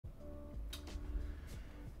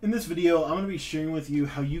In this video, I'm going to be sharing with you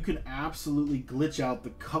how you can absolutely glitch out the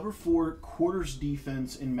cover 4 quarters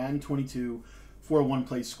defense in Madden 22 for a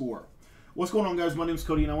one-play score. What's going on, guys? My name is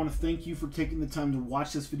Cody, and I want to thank you for taking the time to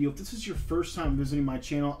watch this video. If this is your first time visiting my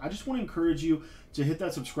channel, I just want to encourage you to hit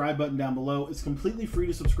that subscribe button down below. It's completely free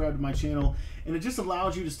to subscribe to my channel, and it just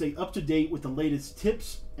allows you to stay up to date with the latest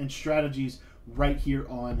tips and strategies right here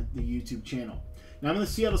on the YouTube channel. Now, I'm in the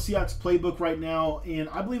Seattle Seahawks playbook right now, and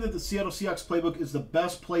I believe that the Seattle Seahawks playbook is the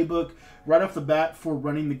best playbook right off the bat for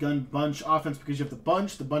running the gun bunch offense, because you have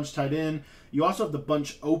the bunch tight end. You also have the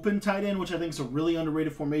bunch open tight end, which I think is a really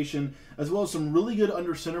underrated formation, as well as some really good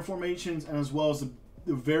under center formations, and as well as the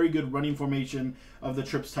very good running formation of the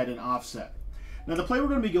trips tight end offset. Now, the play we're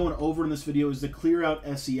going to be going over in this video is the clear out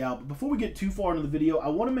SE out. But before we get too far into the video, I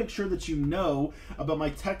want to make sure that you know about my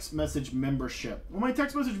text message membership. What my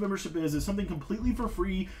text message membership is something completely for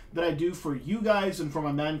free that I do for you guys and for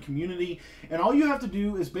my Madden community. And all you have to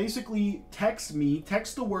do is basically text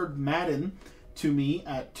the word Madden to me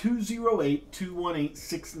at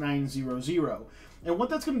 208-218-6900. And what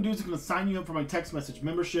that's going to do is it's going to sign you up for my text message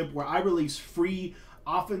membership, where I release free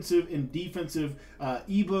offensive and defensive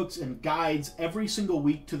ebooks and guides every single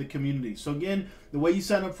week to the community. So again, the way you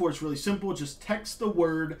sign up for it's really simple. Just text the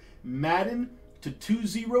word Madden to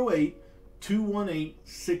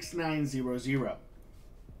 208-218-6900.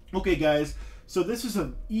 Okay, guys, so this is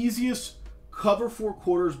the easiest cover 4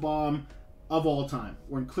 quarters bomb of all time.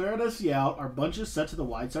 We're in clear out SE out. Our bunch is set to the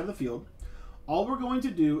wide side of the field. All we're going to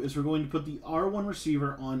do is we're going to put the R1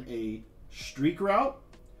 receiver on a streak route,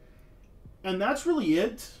 and that's really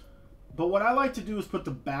it. But what I like to do is put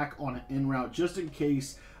the back on an in route just in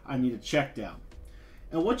case I need a check down.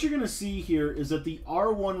 And what you're going to see here is that the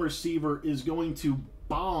R1 receiver is going to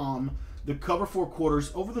bomb the cover 4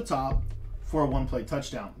 quarters over the top for a one-play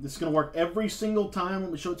touchdown. This is going to work every single time.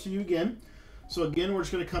 Let me show it to you again. So again, we're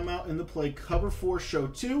just going to come out in the play cover 4 show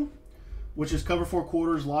 2, which is cover 4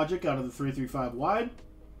 quarters logic out of the 3-3-5 wide.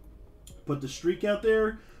 Put the streak out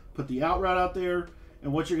there, put the out route out there.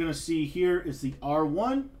 And what you're going to see here is the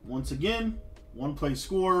R1, once again, one-play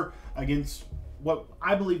score against what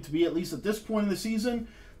I believe to be, at least at this point in the season,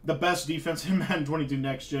 the best defense in Madden 22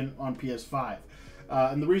 Next Gen on PS5.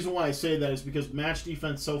 And the reason why I say that is because match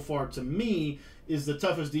defense so far, to me, is the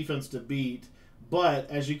toughest defense to beat. But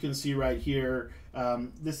as you can see right here,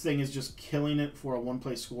 this thing is just killing it for a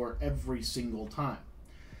one-play score every single time.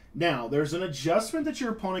 Now, there's an adjustment that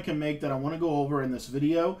your opponent can make that I want to go over in this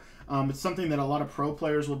video. It's something that a lot of pro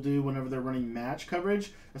players will do whenever they're running match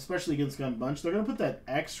coverage, especially against gun bunch. They're going to put that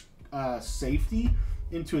X safety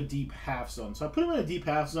into a deep half zone. So I put him in a deep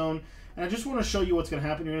half zone, and I just want to show you what's going to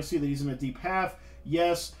happen. You're going to see that he's in a deep half,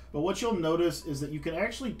 yes, but what you'll notice is that you can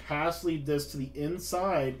actually pass lead this to the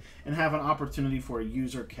inside and have an opportunity for a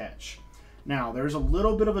user catch. Now, there's a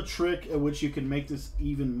little bit of a trick at which you can make this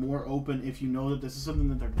even more open if you know that this is something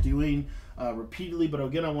that they're doing repeatedly. But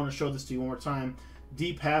again, I want to show this to you one more time.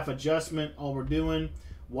 Deep half adjustment, all we're doing.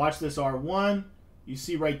 Watch this R1. You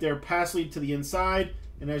see right there, pass lead to the inside.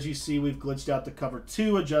 And as you see, we've glitched out the cover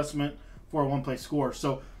 2 adjustment for a one-play score.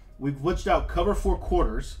 So we've glitched out cover 4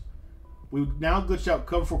 quarters. We've now glitched out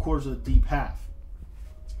cover 4 quarters with a deep half.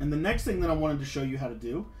 And the next thing that I wanted to show you how to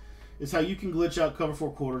do is how you can glitch out cover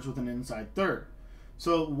 4 quarters with an inside third.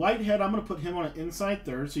 So Whitehead, I'm going to put him on an inside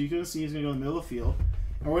third, so you can see he's going to go in the middle of the field.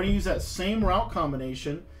 And we're going to use that same route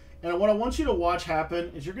combination. And what I want you to watch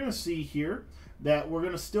happen is you're going to see here that we're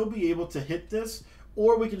going to still be able to hit this,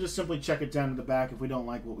 or we can just simply check it down to the back if we don't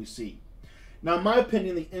like what we see. Now, in my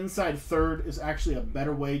opinion, the inside third is actually a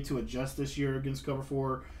better way to adjust this year against cover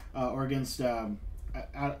 4, or against out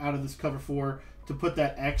of this cover 4, to put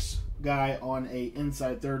that X guy on a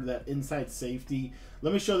inside third, that inside safety.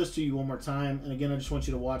 Let me show this to you one more time. And again, I just want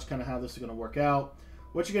you to watch kind of how this is going to work out.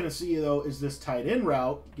 What you're going to see, though, is this tight end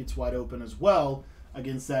route gets wide open as well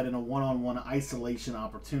against that in a one-on-one isolation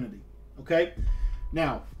opportunity. Okay?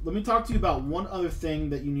 Now, let me talk to you about one other thing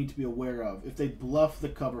that you need to be aware of if they bluff the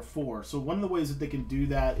cover 4. So one of the ways that they can do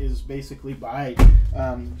that is basically by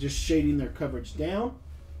just shading their coverage down.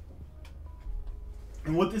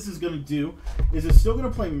 And what this is going to do is it's still going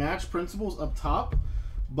to play match principles up top,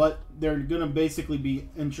 but they're going to basically be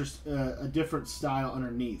a different style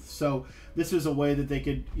underneath. So this is a way that they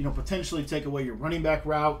could, potentially take away your running back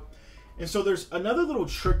route. And so there's another little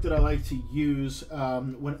trick that I like to use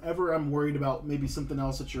whenever I'm worried about maybe something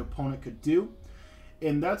else that your opponent could do.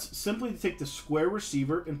 And that's simply to take the square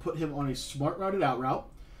receiver and put him on a smart routed out route.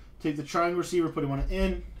 Take the triangle receiver, put him on an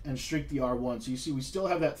in, and streak the R1. So you see we still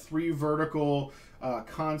have that 3 vertical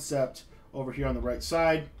concept over here on the right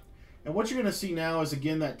side. And what you're going to see now is,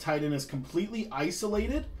 again, that tight end is completely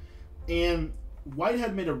isolated. And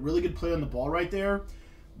Whitehead made a really good play on the ball right there,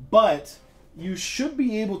 but you should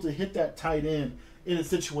be able to hit that tight end in a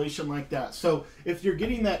situation like that. So if you're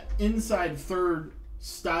getting that inside third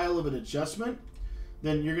style of an adjustment,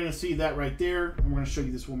 then you're going to see that right there. I'm going to show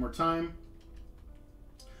you this one more time.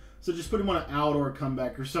 So just put him on an out or a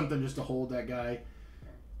comeback or something just to hold that guy.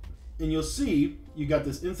 And you'll see you got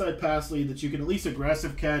this inside pass lead that you can at least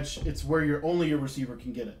aggressive catch. It's where only your receiver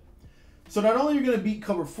can get it. So not only are you going to beat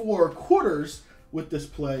cover 4 quarters with this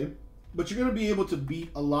play, but you're going to be able to beat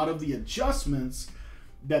a lot of the adjustments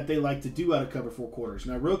that they like to do out of cover 4 quarters.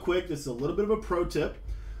 Now real quick, this is a little bit of a pro tip,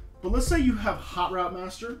 but let's say you have Hot Route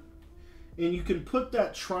Master and you can put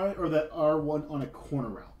that that R1 on a corner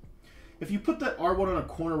route. If you put that R1 on a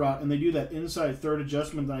corner route and they do that inside third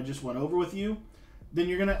adjustment that I just went over with you, then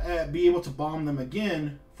you're going to be able to bomb them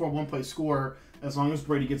again for a one-play score as long as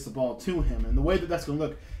Brady gets the ball to him. And the way that that's going to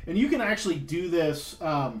look, and you can actually do this,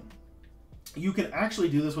 with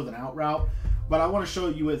an out route, but I want to show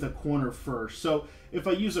you with a corner first. So if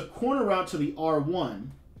I use a corner route to the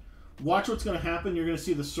R1, watch what's going to happen. You're going to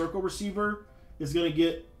see the circle receiver is going to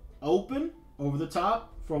get open over the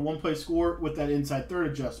top for a one-play score with that inside third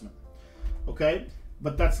adjustment. Okay,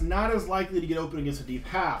 but that's not as likely to get open against a deep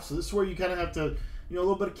half. So this is where you kind of have to, a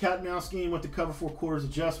little bit of cat and mouse game with the cover 4 quarters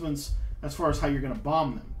adjustments as far as how you're going to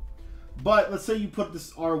bomb them. But let's say you put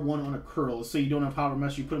this R1 on a curl. Let's say you don't have power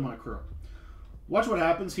mesh, you put him on a curl. Watch what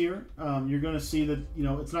happens here. You're going to see that,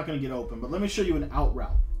 it's not going to get open. But let me show you an out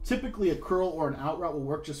route. Typically a curl or an out route will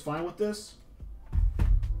work just fine with this.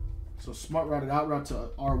 So smart routed out route to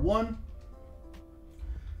R1.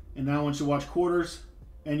 And now once you watch quarters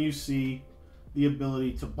and you see the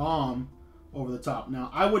ability to bomb over the top. Now,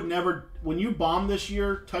 I would never, when you bomb this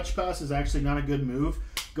year, touch pass is actually not a good move.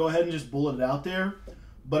 Go ahead and just bullet it out there.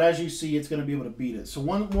 But as you see, it's going to be able to beat it. So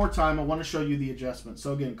one more time, I want to show you the adjustment.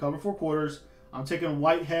 So again, cover 4 quarters. I'm taking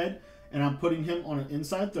Whitehead, and I'm putting him on an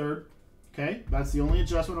inside third. Okay, that's the only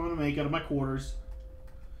adjustment I'm going to make out of my quarters.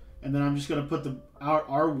 And then I'm just going to put the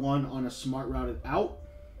R1 on a smart routed out.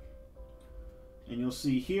 And you'll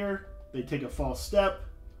see here, they take a false step,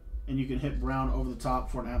 and you can hit Brown over the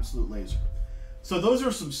top for an absolute laser. So those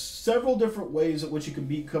are several different ways at which you can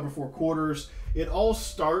beat cover 4 quarters. It all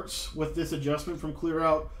starts with this adjustment from clear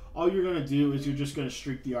out. All you're going to do is you're just going to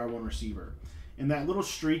streak the R1 receiver. And that little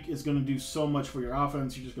streak is going to do so much for your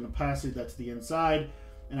offense. You're just going to pass it, that's the inside.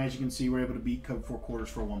 And as you can see, we're able to beat cover 4 quarters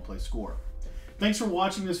for a one-play score. Thanks for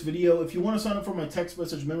watching this video. If you want to sign up for my text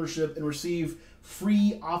message membership and receive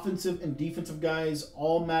free offensive and defensive guys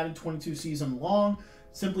all Madden 22 season long,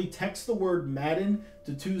 simply text the word Madden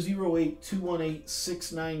to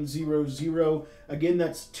 208-218-6900. Again,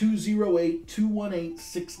 that's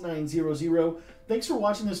 208-218-6900. Thanks for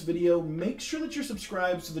watching this video. Make sure that you're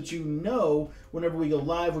subscribed so that you know whenever we go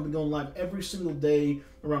live. We'll be going live every single day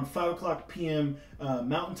around 5 o'clock p.m.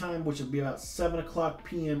 Mountain Time, which will be about 7 o'clock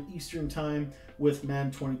p.m. Eastern Time with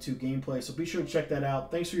Madden 22 gameplay. So be sure to check that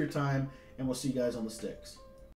out. Thanks for your time, and we'll see you guys on the sticks.